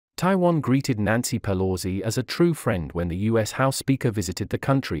Taiwan greeted Nancy Pelosi as a true friend when the U.S. House Speaker visited the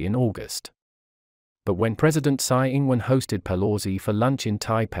country in August. But when President Tsai Ing-wen hosted Pelosi for lunch in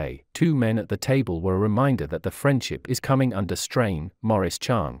Taipei, two men at the table were a reminder that the friendship is coming under strain. Morris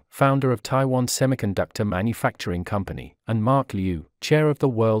Chang, founder of Taiwan's semiconductor manufacturing company, and Mark Liu, chair of the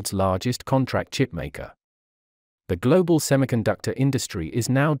world's largest contract chip maker. The global semiconductor industry is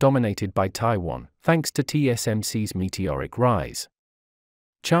now dominated by Taiwan, thanks to TSMC's meteoric rise.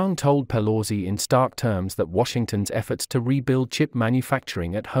 Chang told Pelosi in stark terms that Washington's efforts to rebuild chip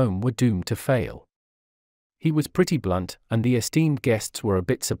manufacturing at home were doomed to fail. He was pretty blunt, and the esteemed guests were a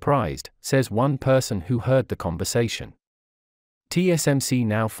bit surprised, says one person who heard the conversation. TSMC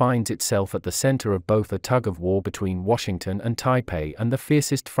now finds itself at the center of both a tug-of-war between Washington and Taipei and the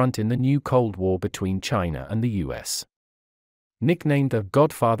fiercest front in the new Cold War between China and the US. Nicknamed the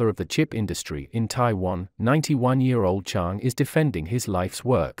godfather of the chip industry in Taiwan, 91-year-old Chang is defending his life's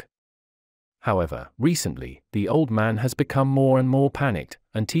work. However, recently, the old man has become more and more panicked,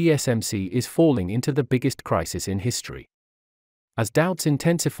 and TSMC is falling into the biggest crisis in history. As doubts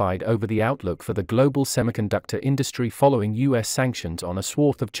intensified over the outlook for the global semiconductor industry following US sanctions on a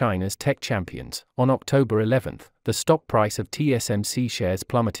swath of China's tech champions, on October 11, the stock price of TSMC shares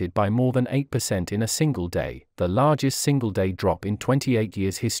plummeted by more than 8% in a single day, the largest single-day drop in 28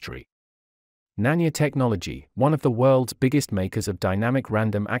 years' history. Nanya Technology, one of the world's biggest makers of dynamic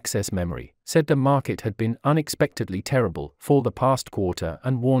random access memory, said the market had been unexpectedly terrible for the past quarter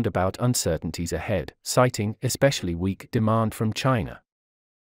and warned about uncertainties ahead, citing especially weak demand from China.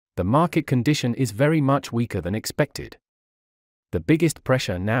 The market condition is very much weaker than expected. The biggest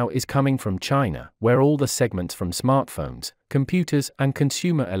pressure now is coming from China, where all the segments from smartphones, computers, and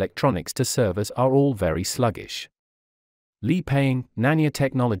consumer electronics to servers are all very sluggish. Pei-ing, Nanya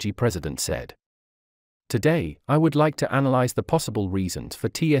Technology president, said. Today, I would like to analyze the possible reasons for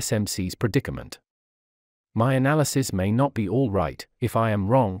TSMC's predicament. My analysis may not be all right. If I am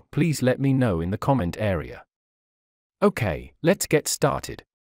wrong, please let me know in the comment area. Okay, let's get started.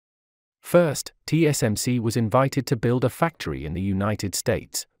 First, TSMC was invited to build a factory in the United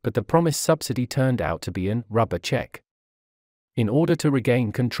States, but the promised subsidy turned out to be an rubber check. In order to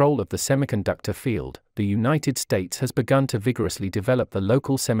regain control of the semiconductor field, the United States has begun to vigorously develop the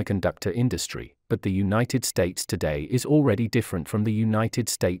local semiconductor industry, but the United States today is already different from the United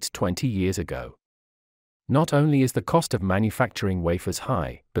States 20 years ago. Not only is the cost of manufacturing wafers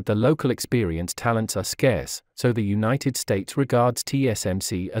high, but the local experienced talents are scarce, so the United States regards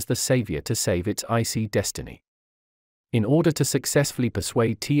TSMC as the savior to save its IC destiny. In order to successfully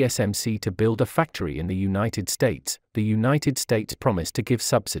persuade TSMC to build a factory in the United States promised to give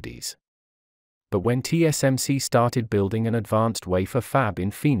subsidies. But when TSMC started building an advanced wafer fab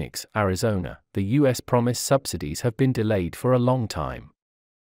in Phoenix, Arizona, the US promised subsidies have been delayed for a long time.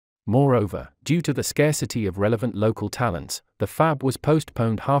 Moreover, due to the scarcity of relevant local talents, the fab was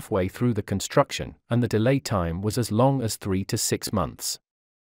postponed halfway through the construction, and the delay time was as long as 3 to 6 months.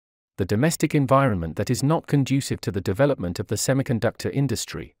 The domestic environment that is not conducive to the development of the semiconductor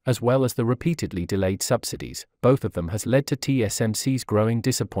industry, as well as the repeatedly delayed subsidies, both of them has led to TSMC's growing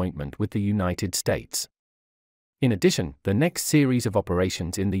disappointment with the United States. In addition, the next series of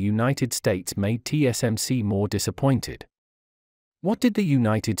operations in the United States made TSMC more disappointed. What did the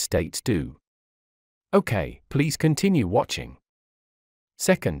United States do? Okay, please continue watching.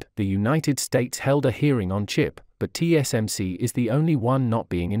 Second, the United States held a hearing on chip, but TSMC is the only one not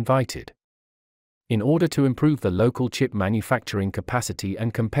being invited. In order to improve the local chip manufacturing capacity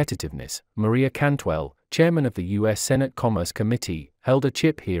and competitiveness, Maria Cantwell, chairman of the U.S. Senate Commerce Committee, held a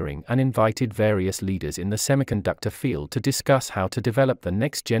chip hearing and invited various leaders in the semiconductor field to discuss how to develop the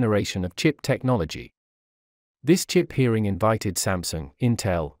next generation of chip technology. This chip hearing invited Samsung,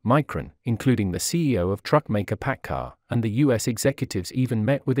 Intel, Micron, including the CEO of truck maker PACCAR, and the US executives even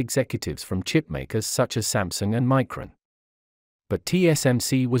met with executives from chip makers such as Samsung and Micron. But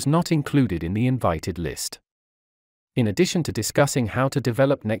TSMC was not included in the invited list. In addition to discussing how to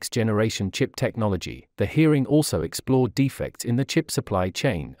develop next-generation chip technology, the hearing also explored defects in the chip supply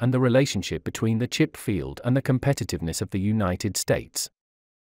chain and the relationship between the chip field and the competitiveness of the United States.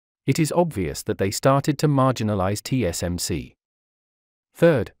 It is obvious that they started to marginalize TSMC.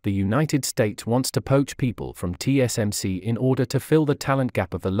 Third, the United States wants to poach people from TSMC in order to fill the talent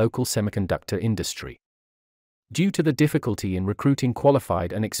gap of the local semiconductor industry. Due to the difficulty in recruiting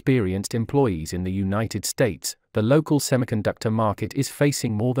qualified and experienced employees in the United States, the local semiconductor market is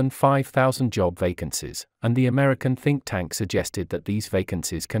facing more than 5,000 job vacancies, and the American think tank suggested that these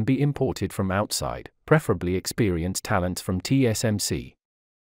vacancies can be imported from outside, preferably experienced talents from TSMC.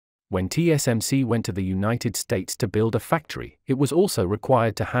 When TSMC went to the United States to build a factory, it was also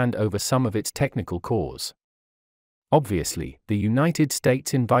required to hand over some of its technical cores. Obviously, the United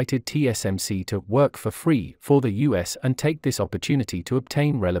States invited TSMC to work for free for the US and take this opportunity to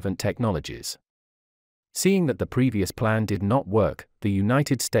obtain relevant technologies. Seeing that the previous plan did not work, the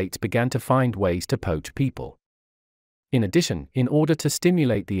United States began to find ways to poach people. In addition, in order to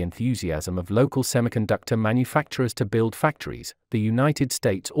stimulate the enthusiasm of local semiconductor manufacturers to build factories, the United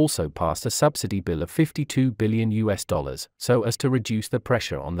States also passed a subsidy bill of $52 billion so as to reduce the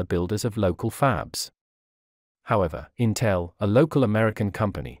pressure on the builders of local fabs. However, Intel, a local American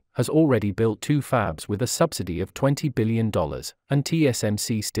company, has already built 2 fabs with a subsidy of $20 billion, and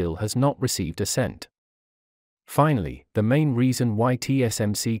TSMC still has not received a cent. Finally, the main reason why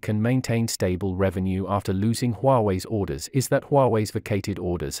TSMC can maintain stable revenue after losing Huawei's orders is that Huawei's vacated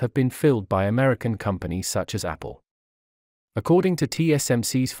orders have been filled by American companies such as Apple. According to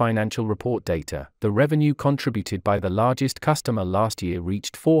TSMC's financial report data, the revenue contributed by the largest customer last year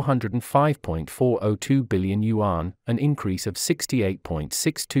reached 405.402 billion yuan, an increase of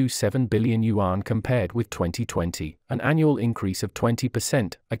 68.627 billion yuan compared with 2020, an annual increase of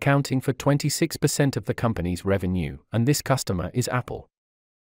 20%, accounting for 26% of the company's revenue, and this customer is Apple.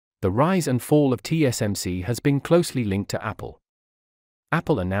 The rise and fall of TSMC has been closely linked to Apple.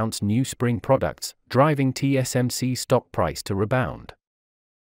 Apple announced new spring products, driving TSMC's stock price to rebound.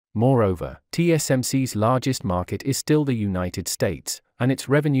 Moreover, TSMC's largest market is still the United States, and its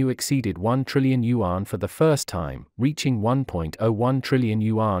revenue exceeded 1 trillion yuan for the first time, reaching 1.01 trillion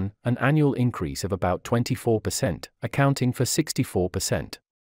yuan, an annual increase of about 24%, accounting for 64%.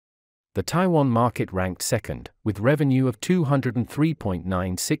 The Taiwan market ranked second, with revenue of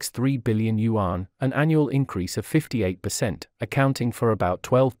 203.963 billion yuan, an annual increase of 58%, accounting for about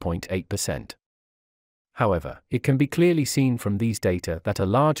 12.8%. However, it can be clearly seen from these data that a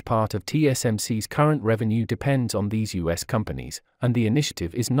large part of TSMC's current revenue depends on these US companies, and the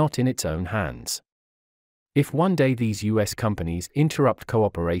initiative is not in its own hands. If one day these US companies interrupt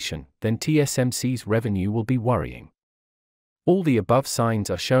cooperation, then TSMC's revenue will be worrying. All the above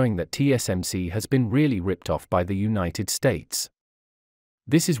signs are showing that TSMC has been really ripped off by the United States.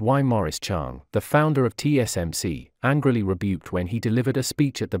 This is why Morris Chang, the founder of TSMC, angrily rebuked when he delivered a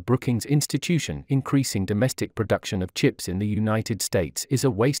speech at the Brookings Institution. Increasing domestic production of chips in the United States is a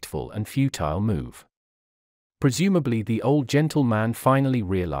wasteful and futile move. Presumably the old gentleman finally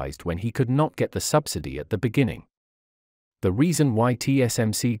realized when he could not get the subsidy at the beginning. The reason why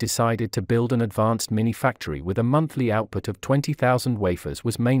TSMC decided to build an advanced mini factory with a monthly output of 20,000 wafers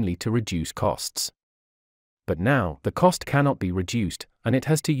was mainly to reduce costs. But now, the cost cannot be reduced, and it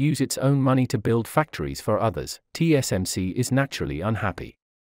has to use its own money to build factories for others. TSMC is naturally unhappy.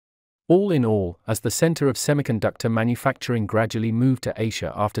 All in all, as the center of semiconductor manufacturing gradually moved to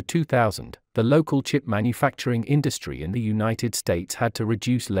Asia after 2000, the local chip manufacturing industry in the United States had to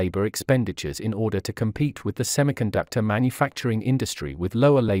reduce labor expenditures in order to compete with the semiconductor manufacturing industry with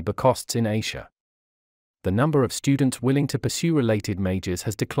lower labor costs in Asia. The number of students willing to pursue related majors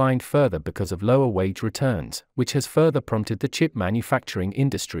has declined further because of lower wage returns, which has further prompted the chip manufacturing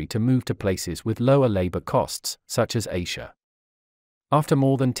industry to move to places with lower labor costs, such as Asia. After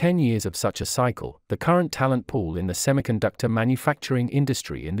more than 10 years of such a cycle, the current talent pool in the semiconductor manufacturing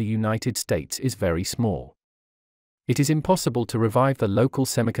industry in the United States is very small. It is impossible to revive the local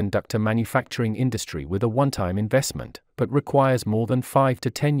semiconductor manufacturing industry with a one-time investment, but requires more than 5 to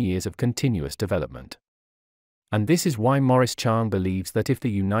 10 years of continuous development. And this is why Morris Chang believes that if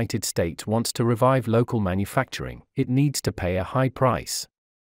the United States wants to revive local manufacturing, it needs to pay a high price.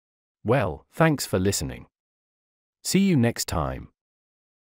 Well, thanks for listening. See you next time.